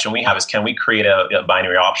 The question we have is, can we create a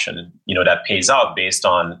binary option, that pays out based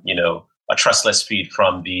on, a trustless feed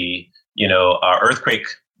from the, our earthquake,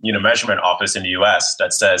 measurement office in the U.S.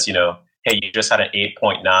 that says, hey, you just had an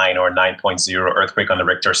 8.9 or 9.0 earthquake on the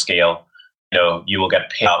Richter scale, you will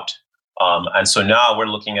get paid out. And so now we're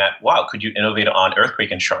looking at, wow, could you innovate on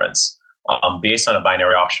earthquake insurance based on a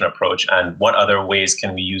binary option approach? And what other ways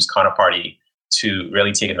can we use counterparty to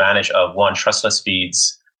really take advantage of, one, trustless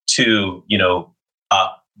feeds, two,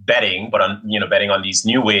 betting, but betting on these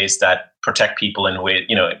new ways that protect people in ways,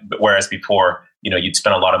 whereas before, you'd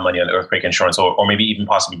spend a lot of money on earthquake insurance or maybe even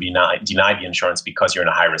possibly be denied the insurance because you're in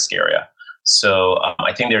a high risk area. So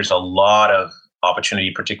I think there's a lot of opportunity,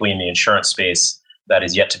 particularly in the insurance space, that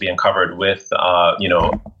is yet to be uncovered with,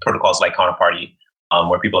 protocols like Counterparty,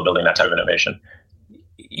 where people are building that type of innovation.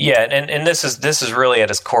 Yeah, and this is really at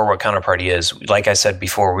its core what Counterparty is. Like I said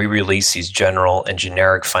before, we release these general and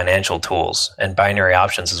generic financial tools, and binary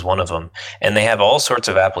options is one of them. And they have all sorts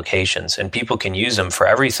of applications, and people can use them for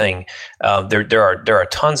everything. There are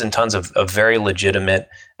tons and tons of very legitimate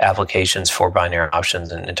applications for binary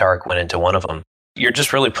options, and Tarek went into one of them. You're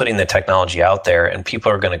just really putting the technology out there, and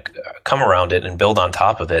people are going to come around it and build on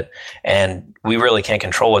top of it. And we really can't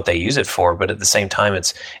control what they use it for, but at the same time,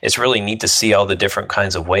 it's really neat to see all the different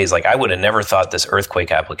kinds of ways. Like, I would have never thought this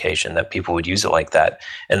earthquake application that people would use it like that.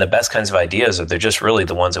 And the best kinds of ideas they're just really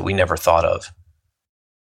the ones that we never thought of.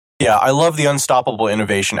 Yeah, I love the unstoppable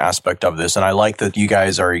innovation aspect of this. And I like that you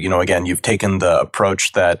guys are, again, you've taken the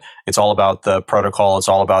approach that it's all about the protocol. It's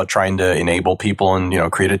all about trying to enable people and,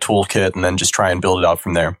 create a toolkit and then just try and build it out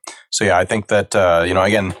from there. So yeah, I think that,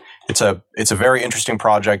 again, it's a very interesting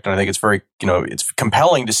project. And I think it's very, it's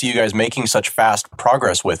compelling to see you guys making such fast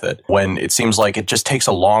progress with it when it seems like it just takes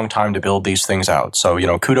a long time to build these things out. So,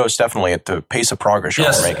 kudos definitely at the pace of progress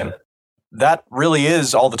you're making. that really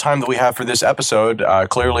is all the time that we have for this episode.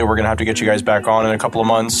 Clearly, we're going to have to get you guys back on in a couple of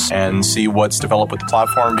months and see what's developed with the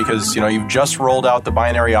platform because, you've just rolled out the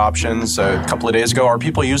binary options a couple of days ago. Are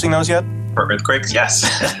people using those yet? For earthquakes, yes.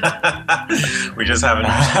 we just haven't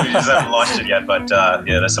launched it yet, but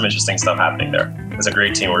there's some interesting stuff happening there. There's a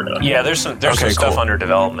great team working on it. Yeah, there's some stuff under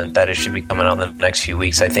development that it should be coming out in the next few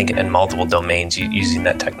weeks, I think, in multiple domains using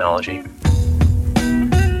that technology.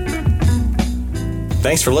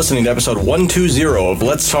 Thanks for listening to episode 120 of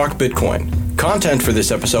Let's Talk Bitcoin. Content for this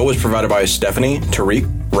episode was provided by Stephanie, Tariq,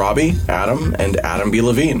 Robbie, Adam, and Adam B.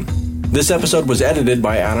 Levine. This episode was edited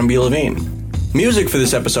by Adam B. Levine. Music for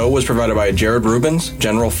this episode was provided by Jared Rubens,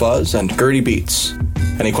 General Fuzz, and Gertie Beats.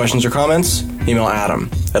 Any questions or comments? Email Adam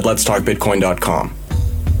at letstalkbitcoin.com.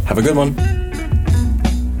 Have a good one.